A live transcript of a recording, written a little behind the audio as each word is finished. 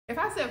If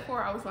I said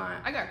 4, I was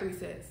lying. I got 3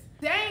 sets.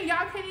 Dang,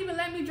 y'all can't even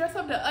let me dress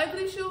up the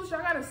ugly shoes.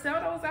 Y'all gotta sell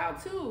those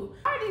out too.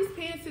 Why are these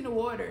pants in the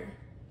water?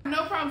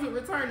 No problems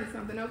with returning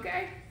something,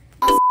 okay?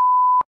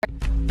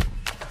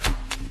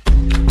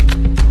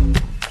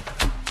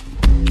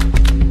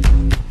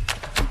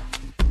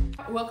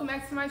 Welcome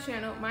back to my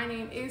channel. My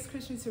name is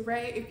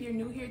Kristianteree. If you're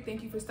new here,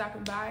 thank you for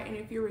stopping by. And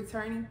if you're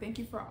returning, thank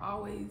you for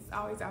always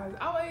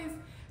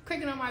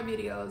clicking on my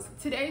videos.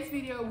 Today's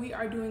video, we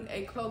are doing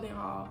a clothing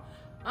haul.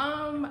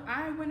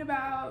 I went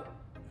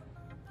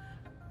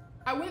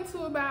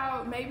to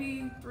about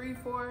maybe 3,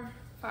 4,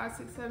 5,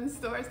 6, 7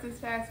 stores this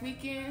past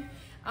weekend.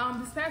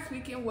 This past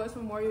weekend was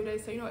Memorial Day,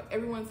 so you know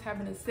everyone's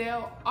having a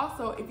sale.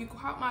 Also, if you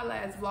caught my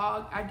last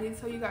vlog, I did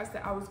tell you guys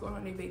that I was going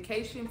on a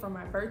vacation for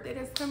my birthday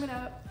that's coming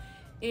up.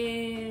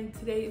 And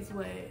today is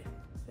what?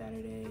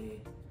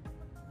 Saturday?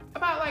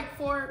 About like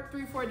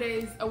 3, 4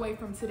 days away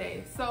from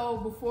today. So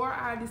before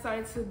I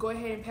decided to go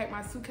ahead and pack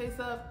my suitcase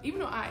up,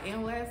 even though I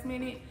am last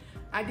minute,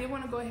 I did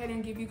want to go ahead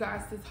and give you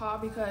guys this haul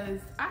because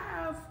I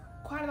have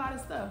quite a lot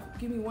of stuff.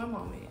 Give me one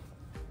moment.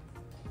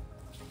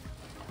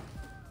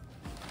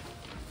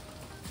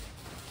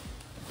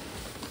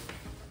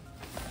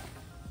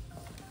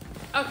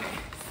 Okay,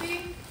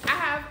 see, I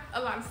have a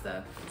lot of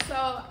stuff. So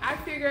I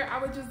figured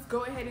I would just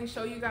go ahead and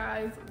show you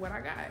guys what I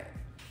got.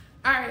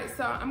 All right,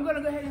 so I'm gonna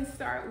go ahead and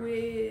start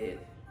with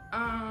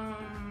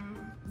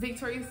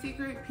Victoria's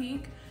Secret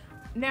pink.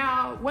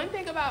 Now, one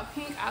thing about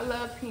pink, I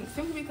love pink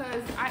simply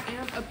because I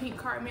am a pink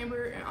card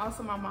member and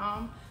also my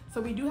mom.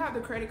 So we do have the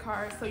credit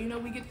card, so you know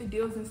we get the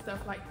deals and stuff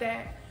like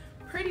that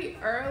pretty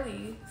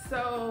early.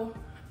 So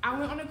I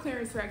went on a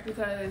clearance rack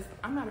because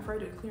I'm not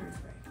afraid of the clearance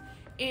rack.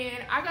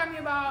 And I got me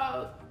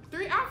about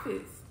 3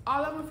 outfits,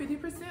 all of them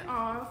 50%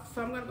 off.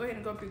 So I'm gonna go ahead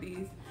and go through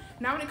these.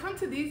 Now when it comes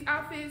to these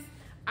outfits,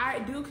 I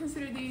do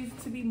consider these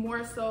to be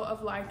more so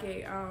of like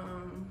a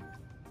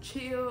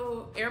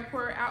chill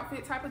airport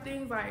outfit type of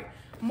things, like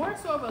more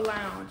so of a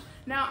lounge.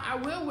 Now I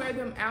will wear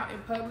them out in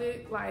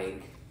public,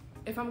 like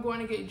if I'm going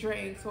to get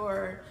drinks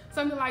or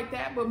something like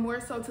that, but more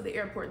so to the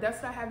airport.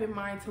 That's what I have in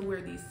mind to wear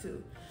these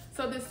to.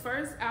 So this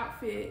first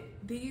outfit,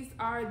 these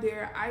are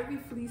their Ivy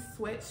Fleece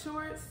sweat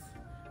shorts.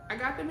 I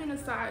got them in a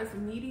size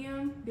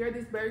medium. They're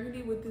this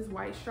burgundy with this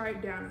white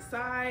stripe down the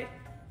side.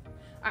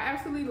 I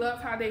absolutely love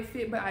how they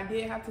fit, but I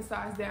did have to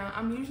size down.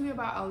 I'm usually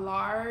about a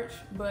large,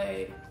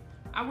 but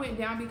I went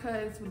down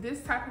because with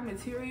this type of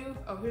material,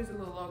 oh, here's a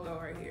little logo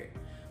right here.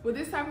 With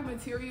this type of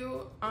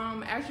material,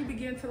 as you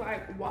begin to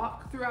like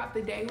walk throughout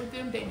the day with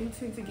them, they do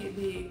tend to get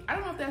big. I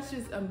don't know if that's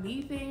just a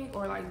me thing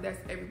or like that's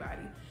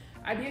everybody.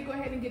 I did go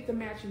ahead and get the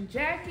matching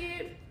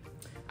jacket.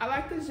 I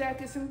like this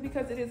jacket simply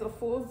because it is a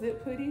full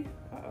zip hoodie.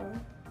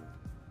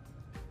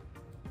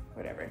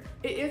 Whatever.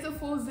 It is a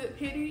full zip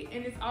hoodie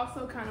and it's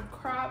also kind of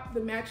cropped. The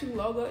matching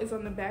logo is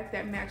on the back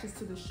that matches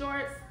to the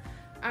shorts.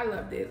 I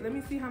loved it. Let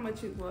me see how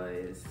much it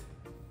was.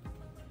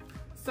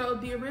 So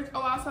the original,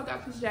 oh, I also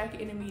got this jacket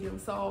in a medium.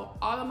 So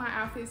all of my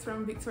outfits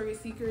from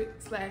Victoria's Secret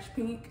 /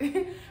 pink,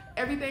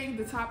 everything,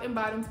 the top and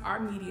bottoms are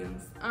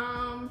mediums.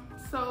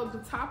 So the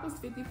top was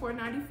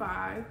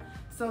 $54.95.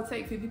 So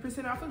take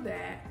 50% off of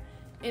that.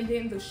 And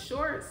then the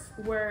shorts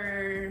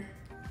were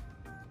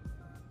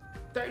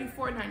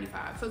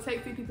 $34.95. So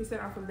take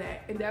 50% off of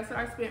that. And that's what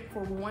I spent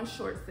for one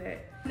short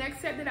set.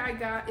 Next set that I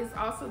got is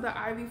also the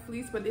Ivy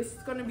Fleece, but this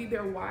is gonna be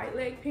their wide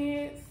leg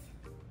pants.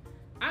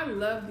 I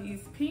love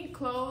these pink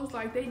clothes,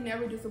 like they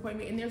never disappoint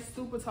me and they're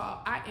super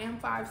tall. I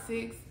am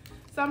 5'6",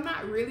 so I'm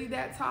not really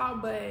that tall,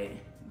 but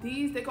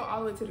these, they go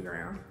all the way to the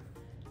ground.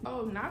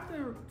 Oh, not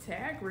the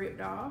tag ripped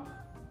off.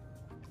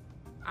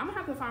 I'm gonna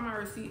have to find my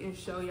receipt and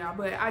show y'all,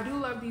 but I do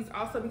love these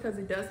also because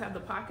it does have the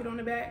pocket on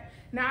the back.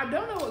 Now I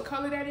don't know what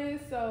color that is,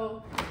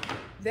 so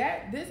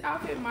this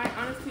outfit might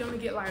honestly only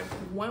get like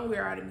one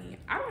wear out of me.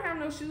 I don't have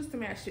no shoes to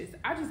match this.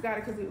 I just got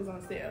it because it was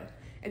on sale.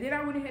 And then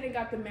I went ahead and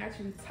got the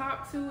matching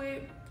top to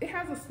it. It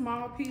has a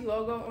small P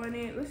logo on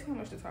it. Let's see how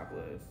much the top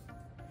was.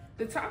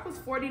 The top was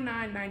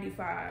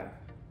 $49.95.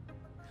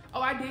 Oh,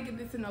 I did get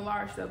this in a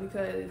large though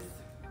because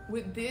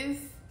with this,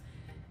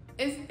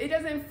 it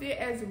doesn't fit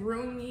as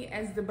roomy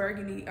as the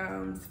burgundy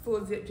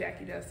full zip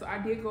jacket does. So I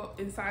did go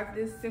inside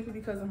this simply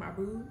because of my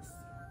boobs.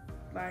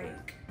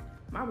 Like,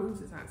 my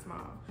boobs is not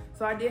small.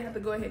 So I did have to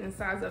go ahead and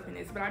size up in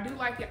this. But I do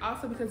like it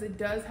also because it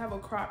does have a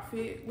crop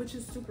fit, which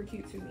is super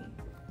cute to me.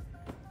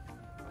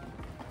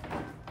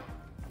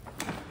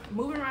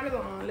 Moving right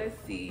along, let's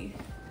see.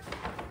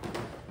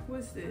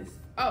 What's this?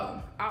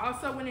 Oh, I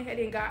also went ahead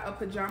and got a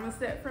pajama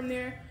set from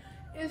there.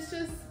 It's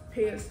just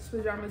pants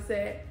pajama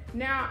set.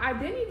 Now, I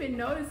didn't even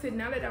notice it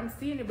now that I'm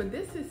seeing it, but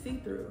this is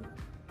see-through.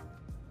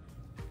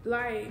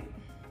 Like,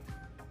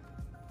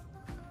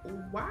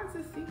 why is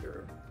it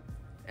see-through?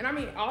 And I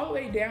mean, all the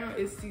way down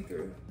is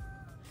see-through.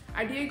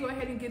 I did go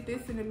ahead and get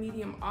this in a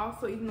medium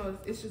also, even though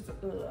it's just,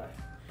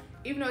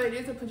 even though it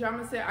is a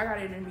pajama set, I got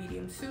it in a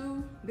medium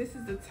too. This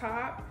is the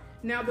top.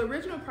 Now the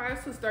original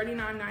price was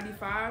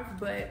 $39.95,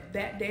 but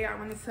that day I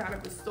went inside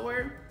of the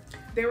store,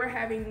 they were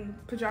having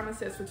pajama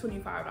sets for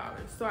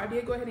 $25. So I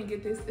did go ahead and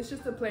get this. It's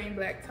just a plain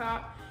black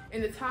top.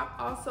 In the top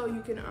also,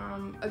 you can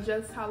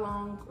adjust how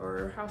long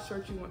or how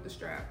short you want the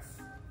straps.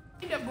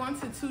 I ended up going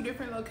to 2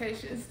 different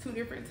locations, 2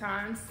 different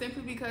times,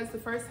 simply because the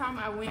first time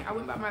I went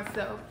by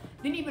myself.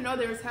 Didn't even know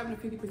they was having a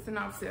 50%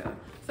 off sale.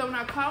 So when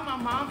I called my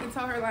mom and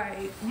told her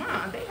like,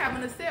 Mom, they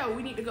having a sale,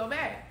 we need to go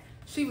back,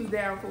 she was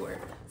down for it.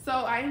 So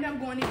I ended up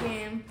going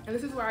again, and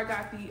this is where I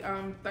got the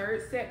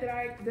 3rd set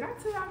that did I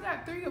tell you I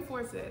got 3 or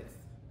 4 sets?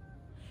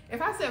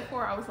 If I said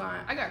 4, I was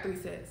lying. I got 3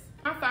 sets.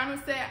 My final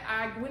set,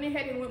 I went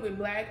ahead and went with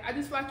black. I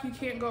just feel like you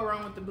can't go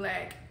wrong with the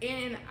black.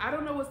 And I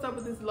don't know what's up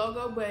with this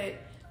logo, but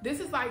this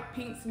is like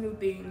Pink's new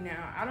thing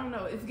now. I don't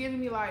know. It's giving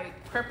me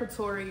like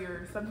preparatory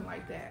or something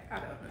like that. I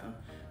don't know.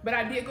 But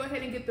I did go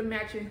ahead and get the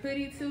matching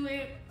hoodie to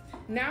it.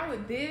 Now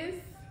with this,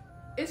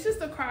 it's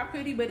just a crop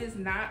hoodie, but it's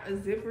not a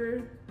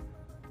zipper,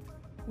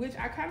 which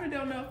I kind of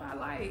don't know if I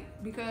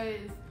like,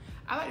 because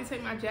I like to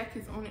take my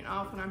jackets on and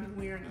off when I be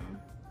wearing them.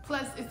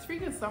 Plus, it's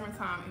freaking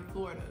summertime in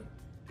Florida.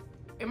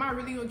 Am I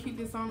really gonna keep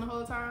this on the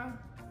whole time?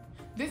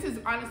 This is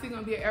honestly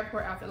gonna be an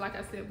airport outfit, like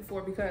I said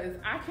before, because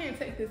I can't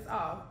take this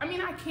off. I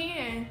mean, I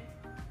can,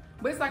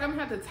 but it's like I'm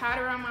gonna have to tie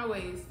it around my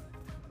waist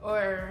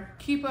or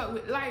keep up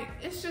with, like,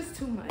 it's just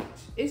too much.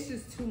 It's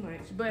just too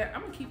much, but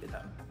I'm gonna keep it though.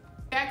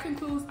 That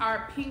concludes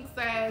our pink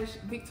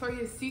 /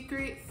 Victoria's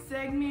Secret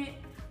segment.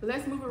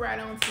 Let's move it right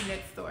on to the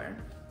next store.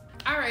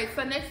 All right,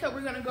 so next up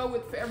we're gonna go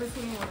with Forever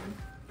 21.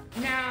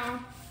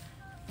 Now,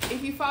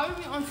 if you follow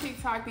me on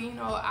TikTok, then you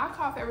know I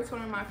call Forever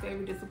 21 my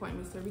favorite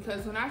disappointment store,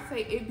 because when I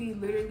say it be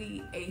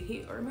literally a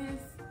hit or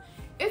miss,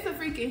 it's a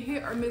freaking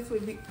hit or miss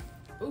with I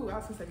was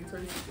gonna say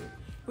Victoria's Secret,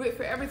 with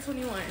Forever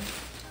 21.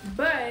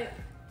 But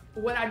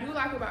what I do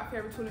like about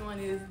Forever 21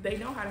 is they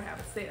know how to have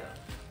a sale.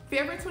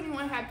 Forever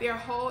 21 had their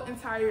whole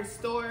entire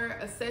store,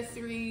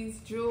 accessories,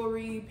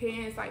 jewelry,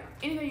 pens, like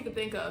anything you could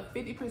think of,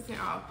 50%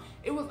 off.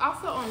 It was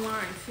also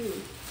online too.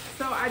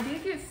 So I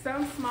did get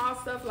some small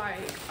stuff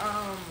like,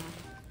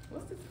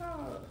 what's this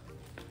called?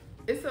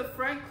 It's a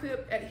front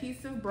clip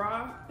adhesive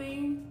bra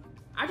thing.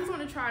 I just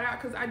want to try it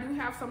out because I do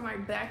have some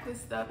like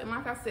backless stuff. And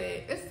like I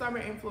said, it's summer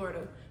in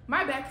Florida.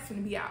 My back is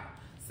gonna be out.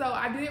 So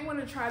I did want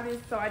to try this.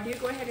 So I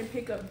did go ahead and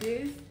pick up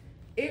this.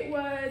 It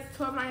was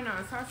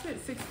 $12.99, so I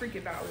spent $6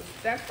 freaking.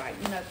 That's like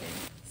nothing.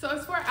 So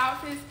as for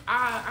outfits,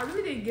 I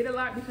really didn't get a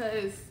lot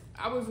because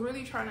I was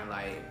really trying to,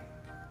 like,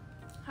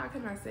 how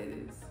can I say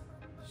this?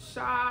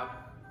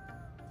 Shop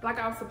like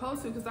I was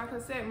supposed to, because like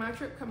I said, my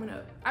trip coming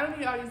up. I don't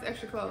need all these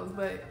extra clothes,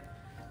 but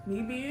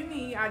me being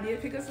me, I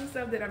did pick up some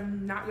stuff that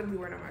I'm not gonna be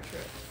wearing on my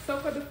trip. So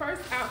for the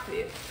first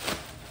outfit,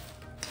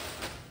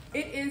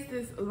 it is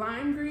this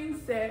lime green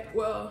set.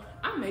 Well,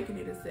 I'm making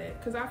it a set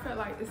because I felt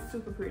like it's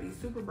super pretty,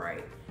 super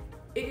bright.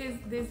 It is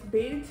this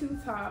bantu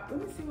top.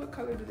 Let me see, what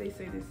color do they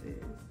say this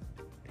is?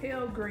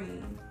 Pale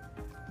green.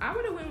 I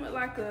would have went with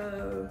like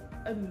a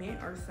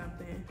mint or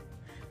something.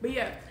 But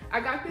yeah,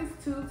 I got this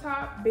two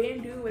top,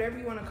 bantu, whatever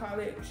you want to call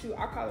it. Shoot,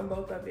 I'll call them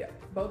both of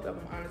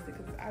them honestly,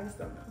 because I just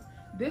don't know.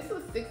 This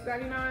was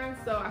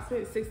 $6.99, so I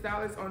spent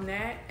 $6 on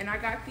that. And I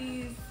got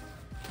these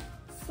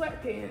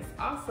sweatpants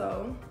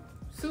also,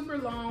 super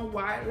long,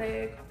 wide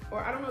leg, or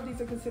I don't know if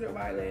these are considered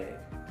wide leg.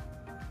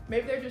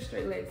 Maybe they're just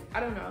straight legs,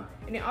 I don't know.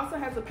 And it also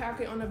has a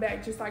pocket on the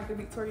back, just like the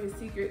Victoria's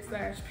Secret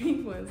 /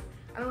 pink ones.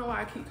 I don't know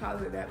why I keep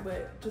calling it that,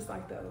 but just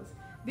like those.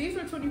 These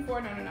were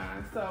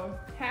 $24.99, so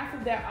half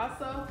of that.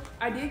 Also,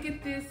 I did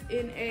get this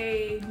in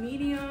a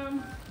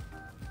medium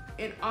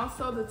and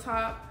also the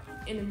top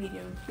in a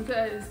medium,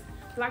 because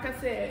like I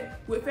said,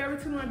 with Forever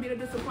 21 being a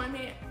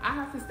disappointment, I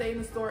have to stay in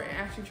the store and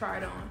actually try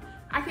it on.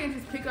 I can't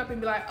just pick up and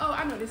be like, oh,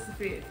 I know this is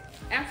fit.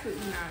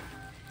 Absolutely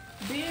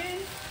not. Then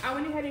I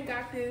went ahead and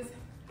got this.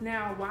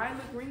 Now, why it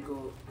look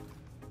wrinkled?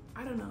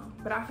 I don't know,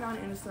 but I found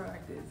it in a store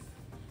like this.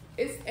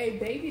 It's a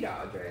baby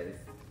doll dress.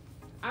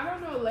 I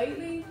don't know,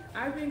 lately,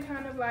 I've been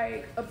kind of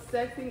like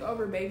obsessing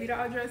over baby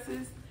doll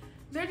dresses.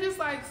 They're just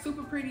like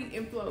super pretty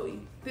and flowy.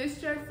 This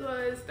dress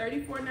was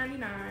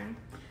 $34.99.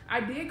 I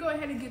did go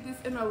ahead and get this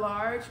in a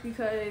large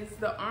because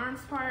the arms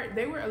part,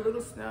 they were a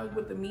little snug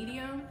with the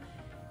medium.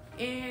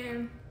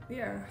 And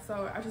yeah,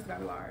 so I just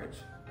got a large.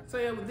 So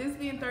yeah, with this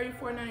being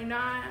 $34.99,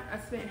 I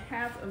spent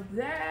half of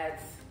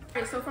that.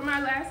 Alright, so for my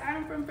last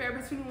item from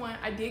Forever 21,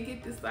 I did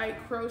get this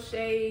like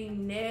crochet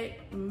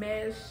net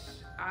mesh,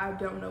 I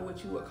don't know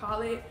what you would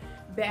call it,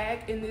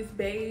 bag in this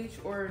beige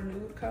or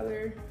nude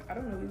color. I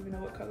don't even know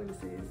what color this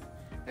is.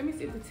 Let me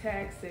see if the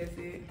tag says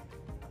it.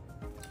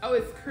 Oh,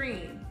 it's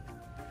cream.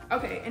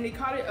 Okay, and they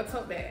called it a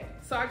tote bag.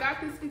 So I got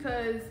this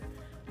because,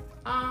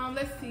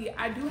 let's see,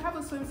 I do have a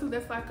swimsuit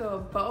that's like a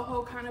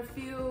boho kind of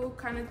feel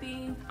kind of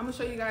thing. I'm gonna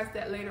show you guys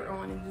that later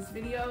on in this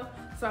video.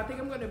 So I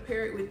think I'm gonna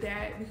pair it with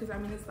that because I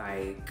mean, it's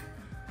like,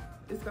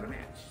 it's gonna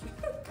match.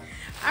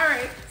 All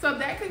right, so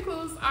that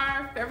concludes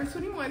our Forever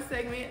 21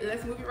 segment.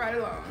 Let's move it right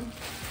along.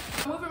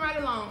 Moving right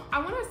along, I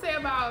wanna say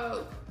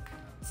about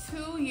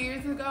 2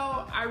 years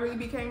ago, I really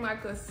became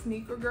like a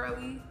sneaker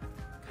girly,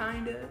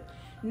 kinda.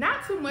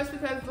 Not too much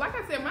because like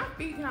I said, my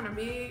feet kind of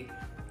big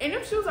and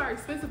them shoes are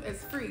expensive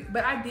as freak,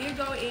 but I did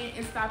go in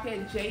and stop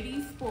at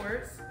JD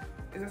Sports.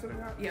 Is that what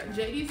it's called? Yeah,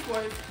 JD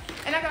Sports.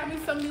 And I got me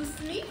some new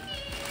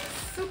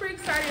sneakies. super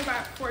excited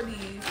for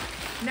these.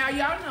 Now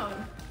y'all know,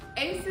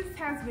 Aces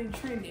has been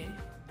trending.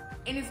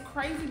 And it's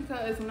crazy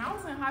because when I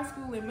was in high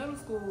school and middle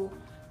school,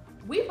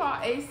 we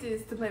bought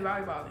Aces to play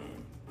volleyball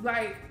in.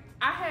 Like,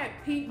 I had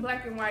pink,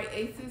 black, and white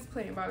Aces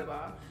playing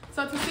volleyball.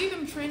 So to see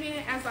them trending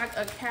as like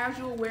a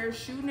casual wear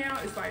shoe now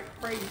is like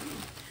crazy.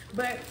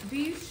 But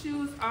these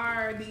shoes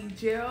are the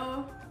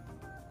Yallll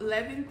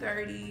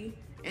 1130,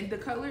 and the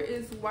color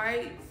is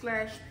white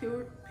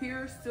 /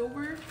 pure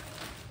silver.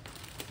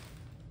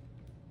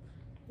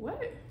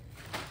 What?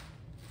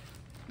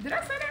 Did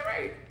I say that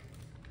right?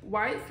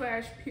 White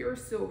 / pure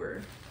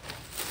silver.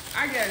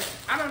 I guess.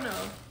 I don't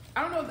know.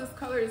 I don't know what this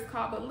color is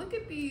called, but look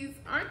at these.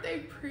 Aren't they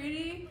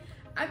pretty?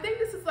 I think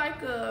this is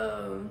like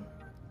a...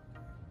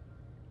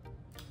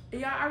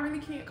 Yeah, I really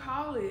can't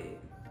call it.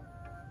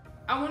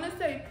 I want to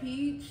say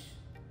peach,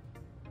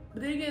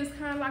 but then again, it's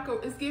kind of like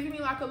it's giving me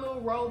like a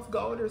little rose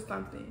gold or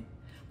something.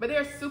 But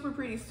they're super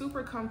pretty,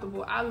 super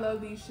comfortable. I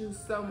love these shoes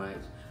so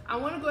much. I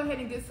want to go ahead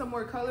and get some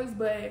more colors,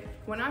 but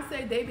when I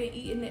say they've been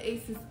eating the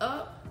Aces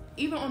up,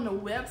 even on the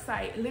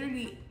website,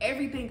 literally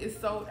everything is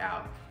sold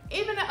out.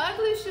 Even the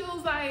ugly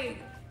shoes, like,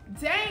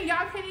 dang,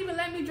 y'all can't even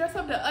let me dress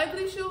up the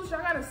ugly shoes.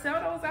 Y'all gotta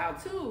sell those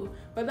out too.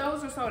 But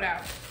those are sold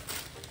out.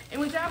 And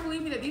would y'all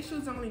believe me that these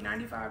shoes are only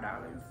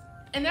 $95?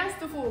 And that's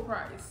the full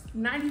price,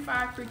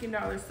 $95 freaking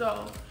dollars.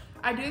 So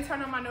I did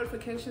turn on my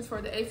notifications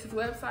for the Aces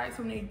website,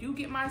 so when they do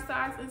get my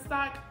size in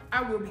stock,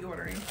 I will be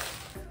ordering.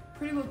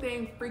 Pretty Little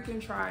Thing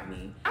freaking tried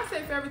me. I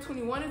said Forever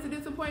 21 is a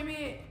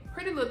disappointment.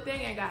 Pretty Little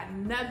Thing ain't got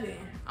nothing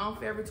on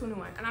Forever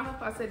 21. And I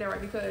hope I said that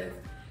right, because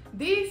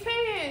these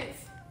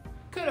pants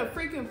could have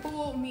freaking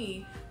fooled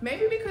me.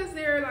 Maybe because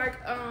they're like,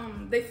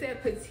 they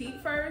said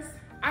petite first.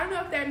 I don't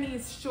know if that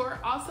means short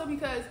also,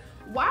 because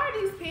why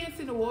are these pants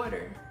in the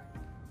water?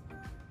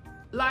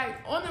 Like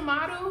on the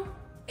model,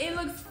 it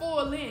looks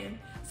full length.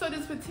 So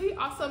does petite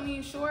also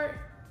mean short?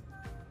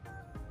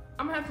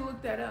 I'm gonna have to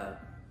look that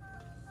up.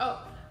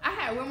 Oh, I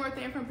had one more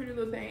thing from Pretty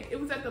Little Thing. It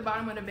was at the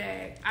bottom of the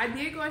bag. I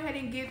did go ahead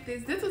and get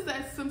this. This was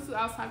that swimsuit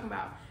I was talking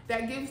about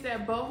that gives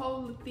that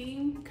boho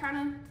theme kind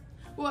of.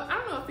 Well, I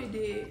don't know if it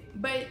did,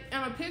 but in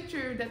a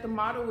picture that the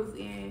model was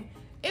in,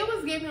 it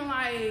was giving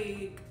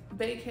like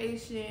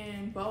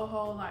vacation,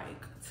 boho,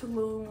 like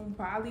Tulum,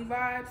 Bali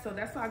vibe. So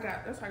that's why I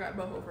got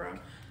boho from.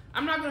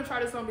 I'm not gonna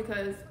try this on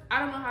because I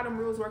don't know how the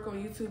rules work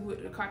on YouTube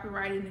with the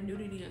copyright and the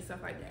nudity and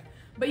stuff like that.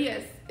 But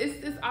yes, it's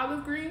this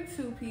olive green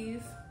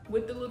two-piece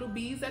with the little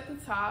beads at the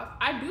top.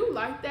 I do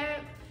like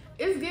that.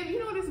 It's giving, you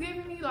know what it's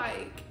giving me?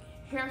 Like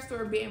hair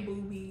store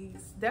bamboo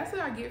beads. That's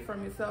what I get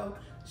from it. So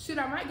shit,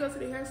 I might go to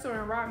the hair store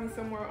and rob me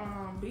some more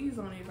beads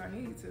on it if I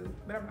need to,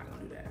 but I'm not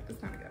gonna do that.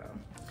 It's kind of ghetto.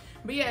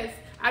 But yes,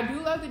 I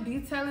do love the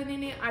detailing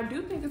in it. I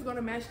do think it's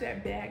gonna match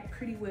that bag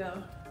pretty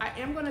well. I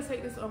am gonna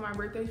take this on my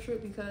birthday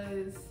trip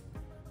because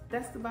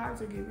that's the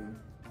vibes we're giving.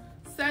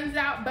 Sun's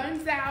out,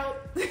 buns out.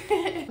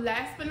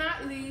 Last but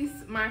not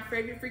least, my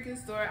favorite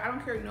freaking store. I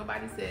don't care what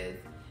nobody says.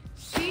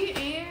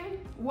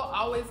 SHEIN will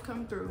always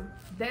come through.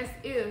 That's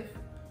if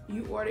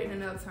you order in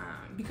enough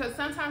time, because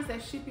sometimes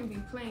that shipping be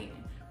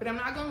playing. But I'm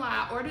not gonna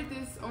lie, I ordered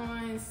this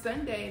on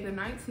Sunday the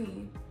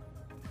 19th,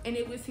 and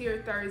it was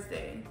here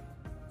Thursday.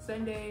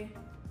 Sunday.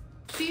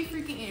 She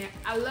freaking in.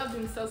 I love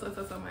them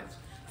so much.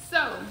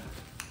 So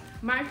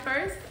my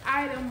first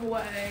item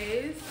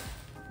was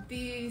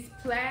these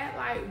plaid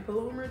like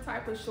bloomer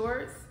type of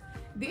shorts.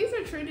 These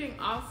are trending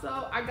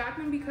also. I got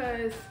them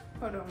because,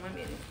 hold on 1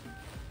 minute.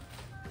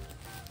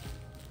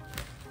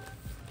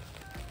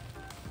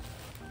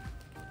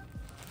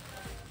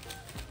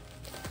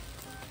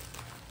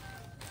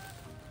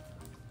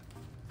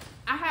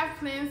 I have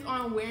plans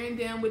on wearing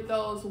them with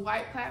those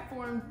white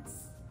platform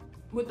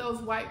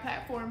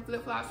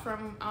flip-flops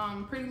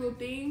from Pretty Little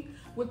Thing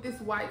with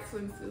this white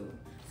swimsuit.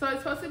 So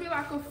it's supposed to be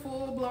like a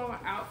full-blown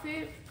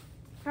outfit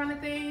kind of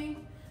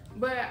thing,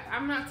 but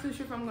I'm not too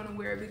sure if I'm gonna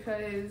wear it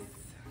because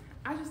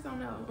I just don't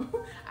know.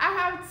 I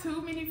have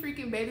too many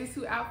freaking bathing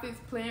suit outfits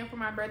planned for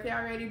my birthday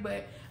already,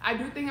 but I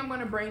do think I'm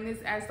gonna bring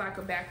this as like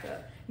a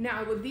backup.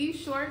 Now with these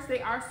shorts, they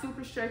are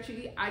super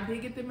stretchy. I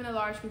did get them in a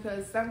large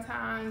because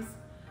sometimes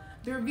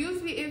the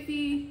reviews be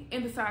iffy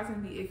and the sizing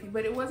be iffy,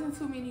 but it wasn't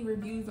too many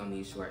reviews on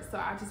these shorts, so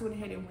I just went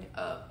ahead and went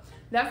up.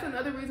 That's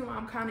another reason why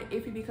I'm kind of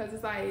iffy, because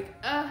it's like,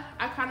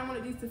 I kind of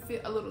wanted these to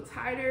fit a little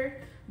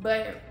tighter,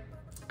 but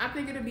I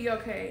think it'll be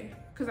okay,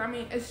 because I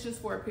mean, it's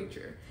just for a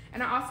picture.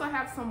 And I also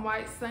have some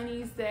white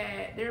sunnies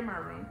that, they're in my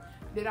room,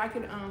 that I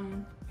could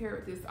pair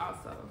with this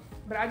also.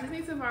 But I just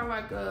need to find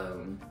like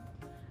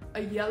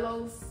a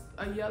yellow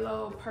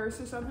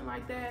purse or something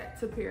like that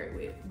to pair it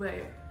with,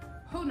 but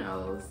who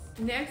knows.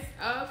 Next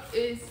up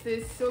is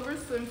this silver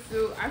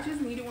swimsuit. I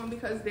just needed one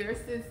because there's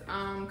this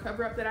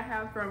cover up that I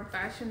have from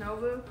Fashion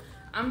Nova.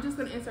 I'm just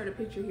gonna insert a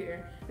picture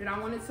here that I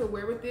wanted to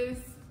wear with this.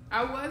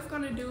 I was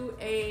gonna do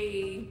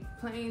a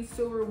plain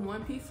silver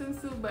one-piece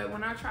swimsuit, but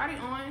when I tried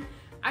it on,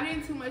 I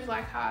didn't too much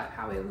like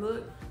how it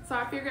looked. So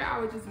I figured I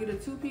would just get a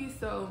two-piece,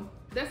 so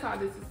that's all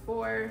this is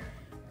for.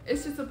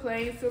 It's just a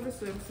plain silver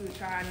swimsuit,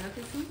 child.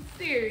 Nothing too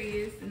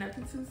serious,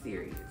 nothing too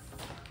serious.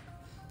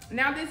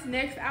 Now this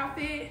next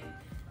outfit,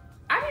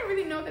 I didn't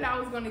really know that I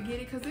was gonna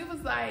get it because it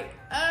was like,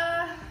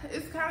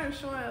 it's kind of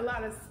showing a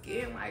lot of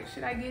skin. Like,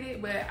 should I get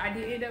it? But I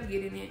did end up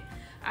getting it.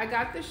 I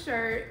got the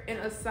shirt in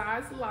a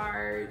size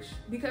large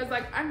because,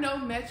 like, I know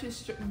mesh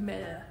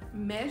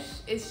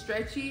is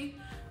stretchy,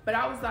 but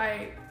I was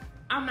like,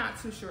 I'm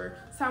not too sure.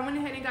 So I went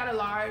ahead and got a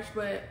large,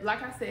 but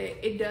like I said,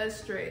 it does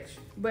stretch,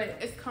 but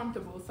it's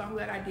comfortable. So I'm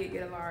glad I did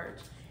get a large.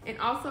 And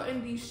also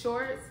in these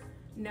shorts,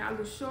 now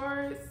the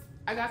shorts,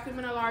 I got them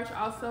in a large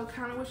also.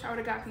 Kind of wish I would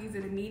have got these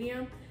in a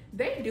medium.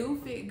 They do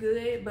fit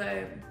good,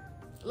 but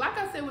like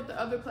I said with the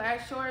other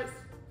plaid shorts,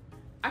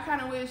 I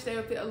kind of wish they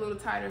would fit a little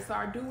tighter. So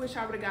I do wish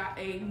I would have got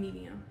a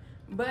medium,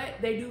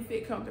 but they do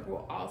fit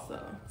comfortable also.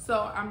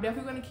 So I'm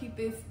definitely gonna keep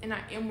this, and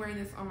I am wearing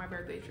this on my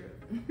birthday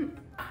trip.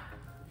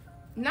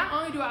 Not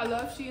only do I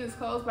love SHEIN's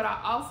clothes, but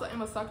I also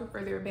am a sucker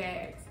for their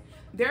bags.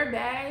 Their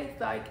bags,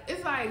 like,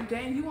 it's like,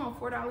 dang, you want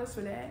 $4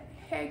 for that?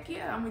 Heck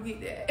yeah, I'm gonna get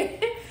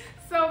that.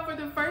 So for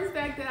the first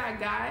bag that I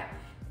got,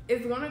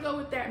 it's gonna go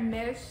with that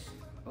mesh.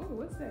 Oh,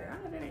 what's that?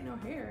 I know that ain't no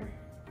hair.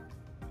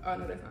 Oh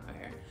no, that's not my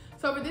hair.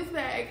 So for this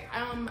bag,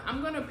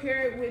 I'm gonna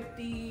pair it with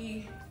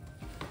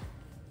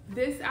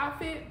this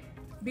outfit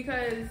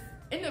because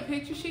in the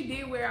picture she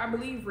did wear, I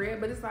believe,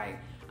 red, but it's like,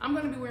 I'm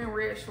gonna be wearing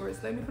red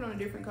shorts. Let me put on a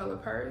different color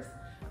purse.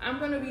 I'm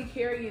gonna be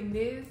carrying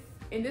this,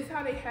 and this is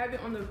how they have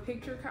it on the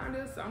picture kind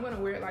of, so I'm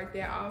gonna wear it like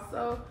that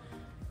also.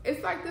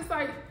 It's like this,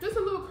 like just a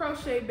little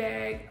crochet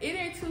bag. It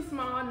ain't too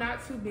small,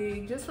 not too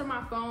big, just for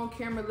my phone,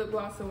 camera, lip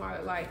gloss, and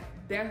wallet. Like,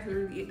 that's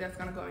really it that's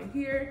gonna go in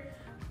here.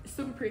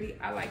 Super pretty,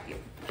 I like it.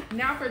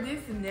 Now for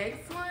this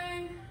next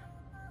one,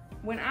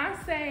 when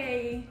I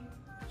say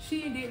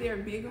SHEIN did their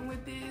big one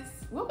with this,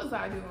 what was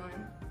I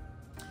doing?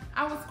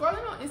 I was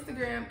scrolling on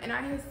Instagram and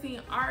I had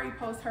seen Ari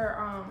post her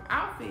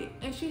outfit,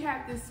 and she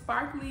had this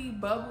sparkly,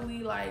 bubbly,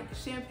 like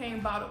champagne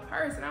bottle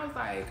purse, and I was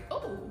like,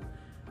 oh,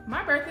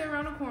 my birthday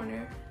around the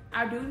corner.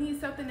 I do need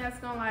something that's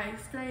gonna like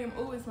scream,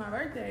 oh, it's my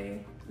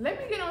birthday. Let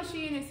me get on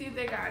SHEIN and see if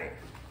they got it.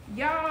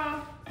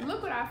 Y'all,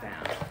 look what I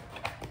found.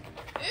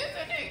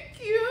 Isn't it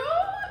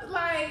cute?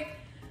 Like,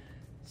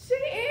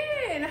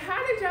 SHEIN,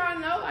 how did y'all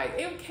know? Like,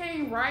 it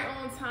came right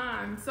on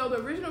time. So the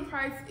original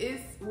price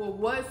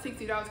was $60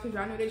 because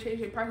y'all know they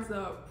changed their prices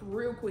up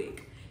real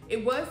quick.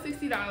 It was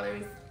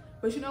 $60,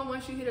 but you know,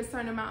 once you hit a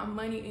certain amount of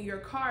money in your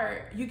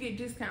cart, you get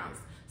discounts.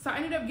 So I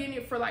ended up getting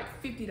it for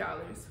like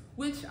 $50,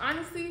 which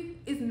honestly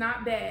is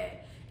not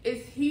bad.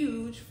 It's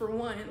huge for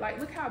one. Like,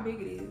 look how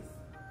big it is.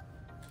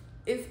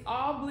 It's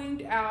all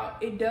blinged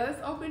out. It does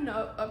open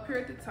up here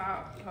at the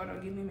top. Hold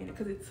on, give me a minute,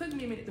 because it took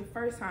me a minute the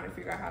first time to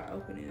figure out how to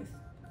open this.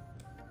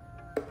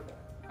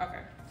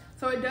 Okay,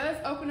 so it does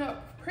open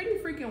up pretty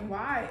freaking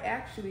wide,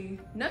 actually.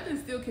 Nothing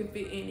still can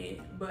fit in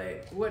it,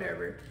 but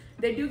whatever.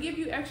 They do give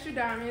you extra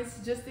diamonds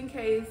just in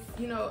case,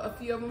 you know, a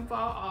few of them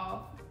fall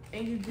off.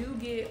 And you do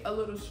get a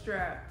little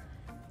strap.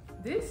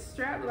 This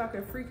strap look like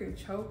a freaking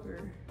choker.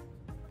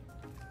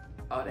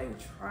 Oh, they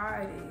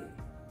tried it.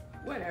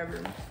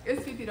 Whatever.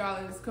 It's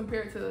 $50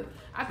 compared to,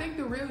 I think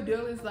the real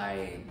deal is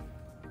like,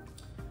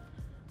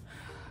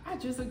 I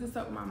just looked this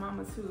up with my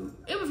mama too.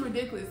 It was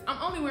ridiculous. I'm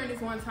only wearing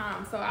this one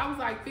time, so I was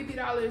like,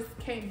 $50,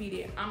 can't beat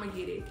it. I'm gonna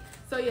get it.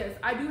 So yes,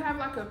 I do have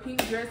like a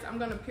pink dress I'm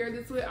gonna pair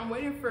this with. I'm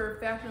waiting for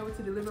Fashion Nova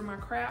to deliver my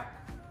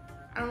crap.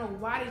 I don't know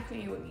why they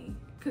playing with me.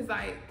 Cause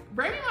like,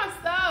 bring me my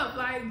stuff.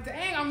 Like,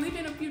 dang, I'm leaving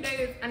in a few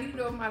days. I need to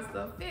know if my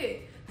stuff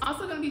fit. I'm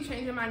also gonna be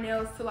changing my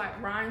nails to like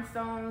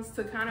rhinestones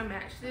to kind of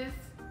match this.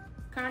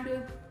 Kind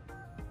of.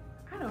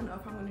 I don't know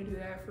if I'm gonna do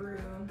that for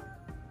real.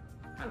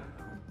 I don't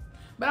know.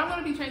 But I'm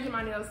gonna be changing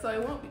my nails so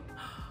it won't be.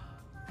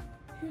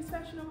 Here's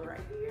Fashion Nova right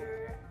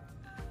here.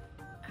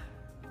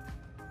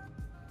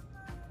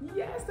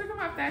 Yes, look at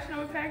my Fashion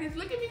Nova package.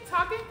 Look at me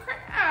talking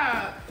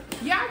crap.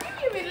 Y'all, give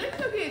me a minute.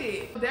 Let's go get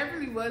it. That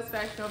really was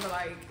Fashion Nova.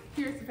 Like,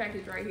 here's the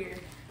package right here.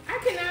 I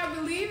cannot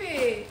believe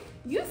it.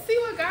 You see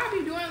what God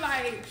be doing?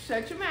 Like,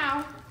 shut your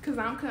mouth, because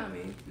I'm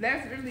coming.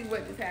 That's really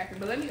what just happened.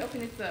 But let me open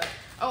this up.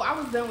 Oh, I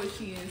was done with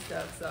SHEIN and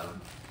stuff, so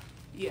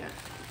yeah.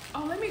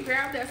 Oh, let me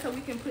grab that so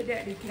we can put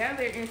that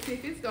together and see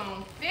if it's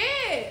gonna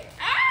fit.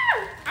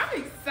 Ah,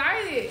 I'm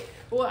excited.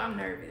 Well, I'm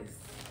nervous,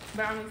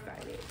 but I'm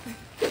excited.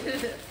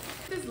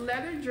 This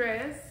leather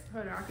dress.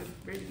 Hold on, I can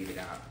barely get it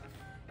out.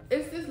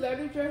 It's this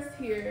leather dress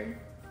here.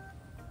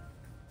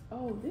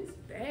 Oh, this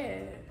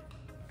bad.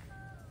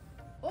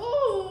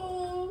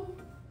 Oh.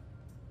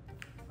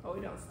 Oh,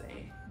 it don't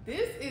stay.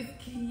 This is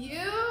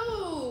cute.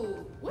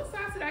 What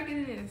size did I get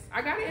in this?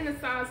 I got it in a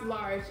size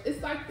large.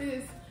 It's like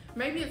this.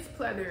 Maybe it's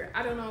pleather.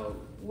 I don't know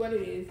what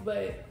it is,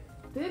 but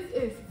this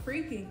is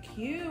freaking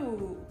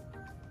cute.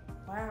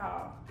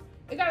 Wow.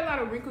 It got a lot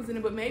of wrinkles in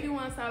it, but maybe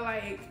once I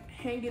like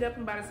hang it up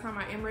and by the time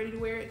I am ready to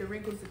wear it, the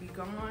wrinkles will be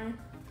gone.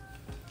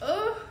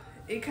 Ugh,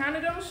 it kind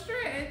of don't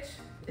stretch.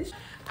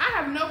 I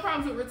have no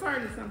problems with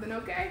returning something,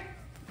 okay?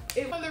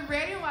 On the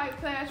red and white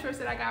plaid shorts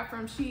that I got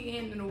from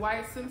SHEIN and the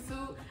white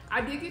swimsuit,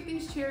 I did get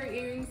these cherry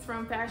earrings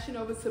from Fashion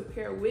Nova to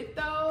pair with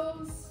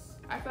those.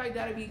 I feel like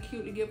that'd be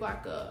cute to give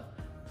like a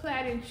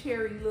plaid and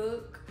cherry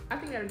look. I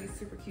think that'd be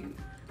super cute.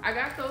 I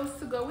got those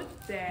to go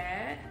with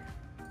that.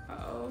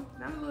 Uh-oh,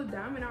 that little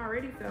diamond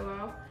already fell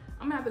off.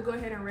 I'm gonna have to go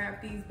ahead and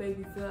wrap these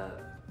babies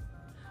up.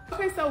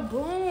 Okay, so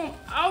boom.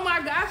 Oh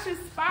my gosh, it's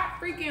spot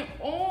freaking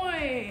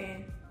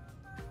on.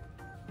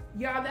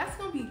 Y'all, that's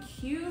gonna be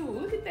cute.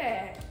 Look at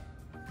that.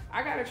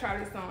 I gotta try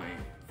this on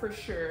for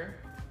sure.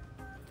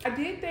 I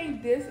did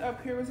think this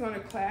up here was gonna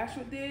clash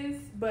with this,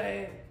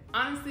 but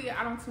honestly,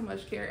 I don't too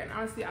much care. And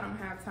honestly, I don't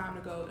have time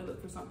to go and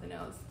look for something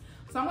else.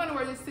 So I'm gonna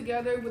wear this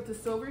together with the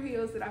silver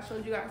heels that I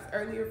showed you guys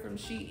earlier from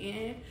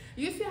SHEIN.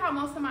 You see how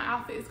most of my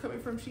outfit is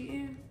coming from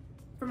SHEIN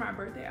for my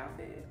birthday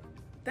outfit?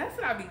 That's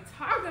what I be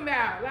talking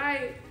about.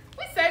 Like,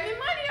 we saving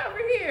money over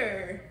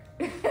here.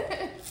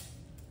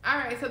 All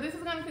right, so this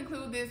is gonna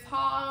conclude this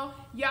haul.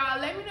 Y'all,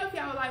 let me know if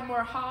y'all would like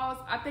more hauls.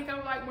 I think I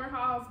would like more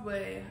hauls,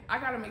 but I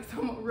gotta make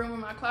some more room in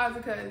my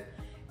closet because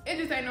it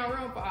just ain't no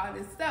room for all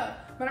this stuff.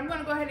 But I'm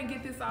gonna go ahead and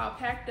get this all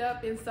packed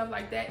up and stuff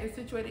like that and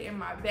situated in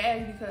my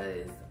bag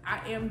because I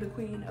am the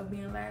queen of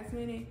being last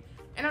minute.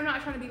 And I'm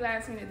not trying to be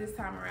last minute this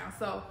time around.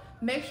 So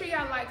make sure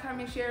y'all like,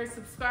 comment, share,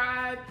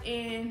 subscribe,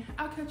 and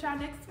I'll catch y'all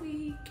next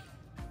week.